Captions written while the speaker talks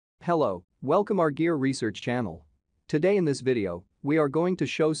Hello, welcome our GearResearch channel. Today in this video, we are going to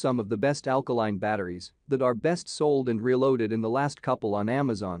show some of the best alkaline batteries that are best sold and reloaded in the last couple on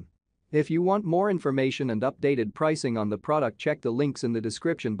Amazon. If you want more information and updated pricing on the product, check the links in the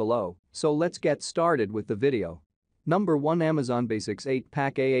description below. So let's get started with the video. Number 1, Amazon Basics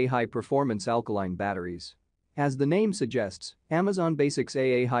 8-pack AA High Performance Alkaline Batteries. As the name suggests, Amazon Basics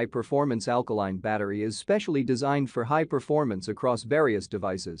AA High Performance Alkaline Battery is specially designed for high performance across various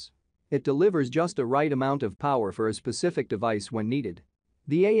devices. It delivers just the right amount of power for a specific device when needed.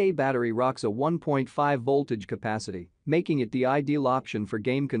 The AA battery rocks a 1.5 voltage capacity, making it the ideal option for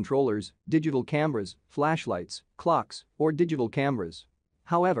game controllers, digital cameras, flashlights, clocks, or digital cameras.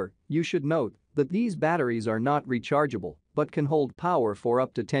 However, you should note that these batteries are not rechargeable but can hold power for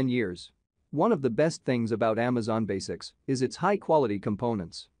up to 10 years. One of the best things about Amazon Basics is its high-quality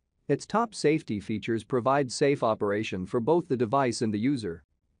components. Its top safety features provide safe operation for both the device and the user.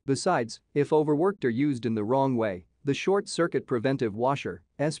 Besides, if overworked or used in the wrong way, the short circuit preventive washer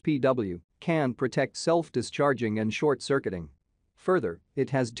 (SPW) can protect self-discharging and short-circuiting. Further, it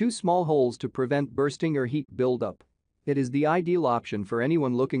has two small holes to prevent bursting or heat buildup. It is the ideal option for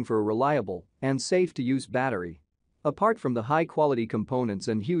anyone looking for a reliable and safe-to-use battery. Apart from the high-quality components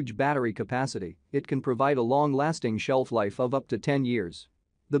and huge battery capacity, it can provide a long-lasting shelf life of up to 10 years.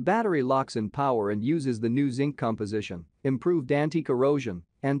 The battery locks in power and uses the new zinc composition, improved anti-corrosion,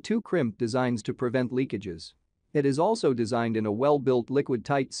 and two crimp designs to prevent leakages. It is also designed in a well-built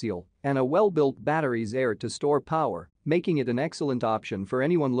liquid-tight seal and a well-built battery's air to store power, making it an excellent option for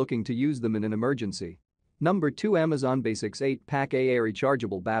anyone looking to use them in an emergency. Number 2, Amazon Basics 8-pack AA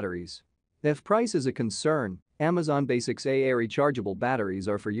Rechargeable Batteries. If price is a concern, Amazon Basics AA rechargeable batteries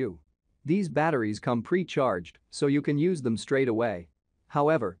are for you. These batteries come pre-charged, so you can use them straight away.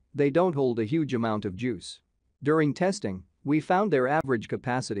 However, they don't hold a huge amount of juice. During testing, we found their average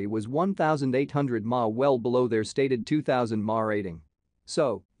capacity was 1,800 mAh, well below their stated 2,000 mAh rating.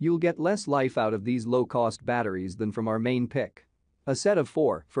 So, you'll get less life out of these low-cost batteries than from our main pick. A set of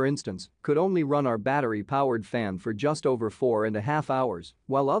 4, for instance, could only run our battery-powered fan for just over 4.5 hours,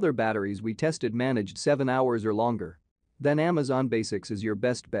 while other batteries we tested managed 7 hours or longer. Then Amazon Basics is your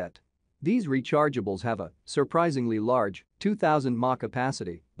best bet. These rechargeables have a surprisingly large 2,000 mAh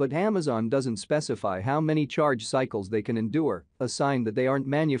capacity, but Amazon doesn't specify how many charge cycles they can endure, a sign that they aren't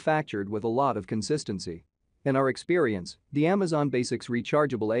manufactured with a lot of consistency. In our experience, the Amazon Basics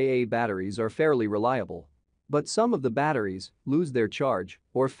rechargeable AA batteries are fairly reliable. But some of the batteries lose their charge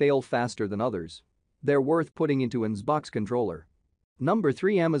or fail faster than others. They're worth putting into an Xbox controller. Number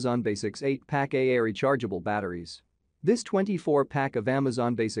 3, Amazon Basics 8-pack AA rechargeable batteries. This 24-pack of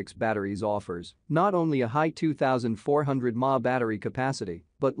Amazon Basics batteries offers not only a high 2,400 mAh battery capacity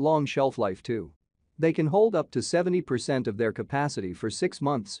but long shelf life too. They can hold up to 70% of their capacity for 6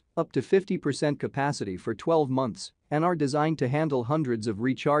 months, up to 50% capacity for 12 months, and are designed to handle hundreds of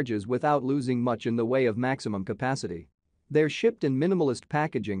recharges without losing much in the way of maximum capacity. They're shipped in minimalist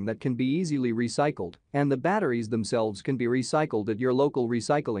packaging that can be easily recycled, and the batteries themselves can be recycled at your local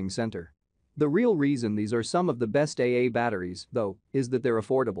recycling center. The real reason these are some of the best AA batteries, though, is that they're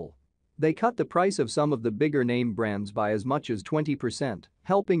affordable. They cut the price of some of the bigger name brands by as much as 20%,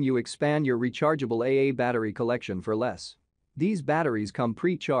 helping you expand your rechargeable AA battery collection for less. These batteries come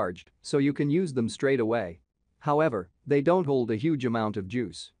pre-charged, so you can use them straight away. However, they don't hold a huge amount of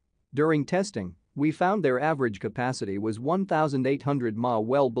juice. During testing, we found their average capacity was 1,800 mAh,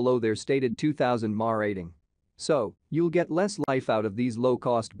 well below their stated 2,000 mAh rating. So, you'll get less life out of these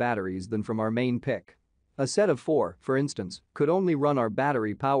low-cost batteries than from our main pick. A set of 4, for instance, could only run our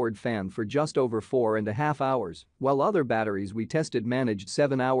battery-powered fan for just over 4.5 hours, while other batteries we tested managed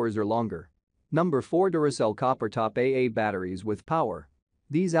 7 hours or longer. Number 4, Duracell Coppertop AA batteries with power.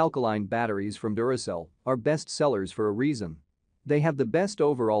 These alkaline batteries from Duracell are best sellers for a reason. They have the best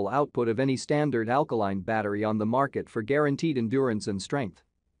overall output of any standard alkaline battery on the market for guaranteed endurance and strength.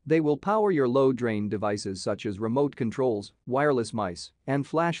 They will power your low-drain devices such as remote controls, wireless mice, and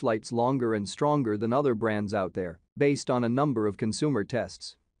flashlights longer and stronger than other brands out there, based on a number of consumer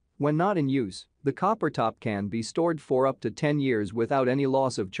tests. When not in use, the Coppertop can be stored for up to 10 years without any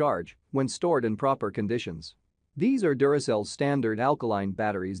loss of charge when stored in proper conditions. These are Duracell's standard alkaline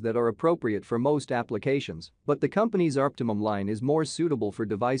batteries that are appropriate for most applications, but the company's Optimum line is more suitable for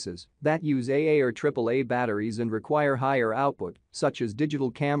devices that use AA or AAA batteries and require higher output, such as digital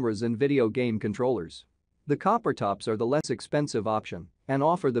cameras and video game controllers. The Coppertops are the less expensive option and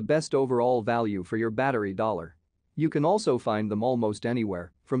offer the best overall value for your battery dollar. You can also find them almost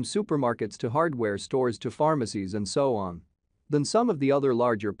anywhere, from supermarkets to hardware stores to pharmacies and so on. Than some of the other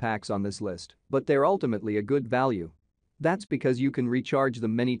larger packs on this list, but they're ultimately a good value. That's because you can recharge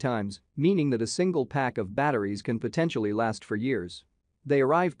them many times, meaning that a single pack of batteries can potentially last for years. They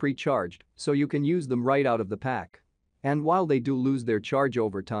arrive pre-charged, so you can use them right out of the pack. And while they do lose their charge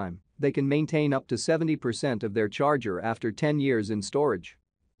over time, they can maintain up to 70% of their charger after 10 years in storage.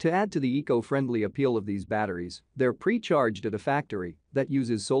 To add to the eco-friendly appeal of these batteries, they're pre-charged at a factory that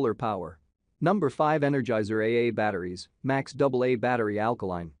uses solar power. Number 5. Energizer AA batteries, Max AA battery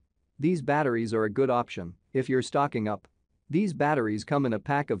alkaline. These batteries are a good option if you're stocking up. These batteries come in a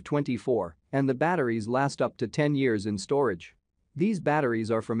pack of 24, and the batteries last up to 10 years in storage. These batteries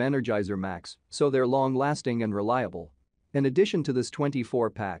are from Energizer Max, so they're long-lasting and reliable. In addition to this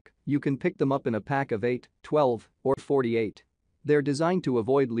 24-pack, you can pick them up in a pack of 8, 12, or 48. They're designed to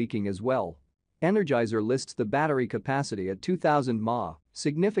avoid leaking as well. Energizer lists the battery capacity at 2000 mAh,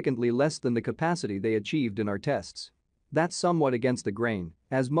 significantly less than the capacity they achieved in our tests. That's somewhat against the grain,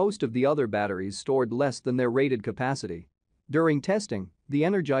 as most of the other batteries stored less than their rated capacity. During testing, the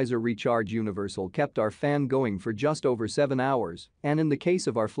Energizer Recharge Universal kept our fan going for just over 7 hours, and in the case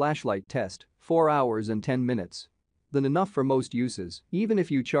of our flashlight test, 4 hours and 10 minutes. Then enough for most uses. Even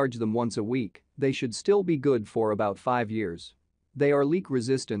if you charge them once a week, they should still be good for about 5 years. They are leak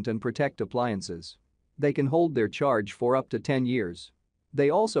resistant and protect appliances. They can hold their charge for up to 10 years. They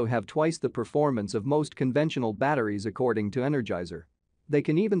also have twice the performance of most conventional batteries according to Energizer. They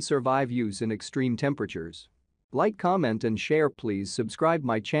can even survive use in extreme temperatures. Like, comment and share. Please subscribe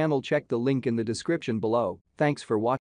my channel. Check the link in the description below. Thanks for watching.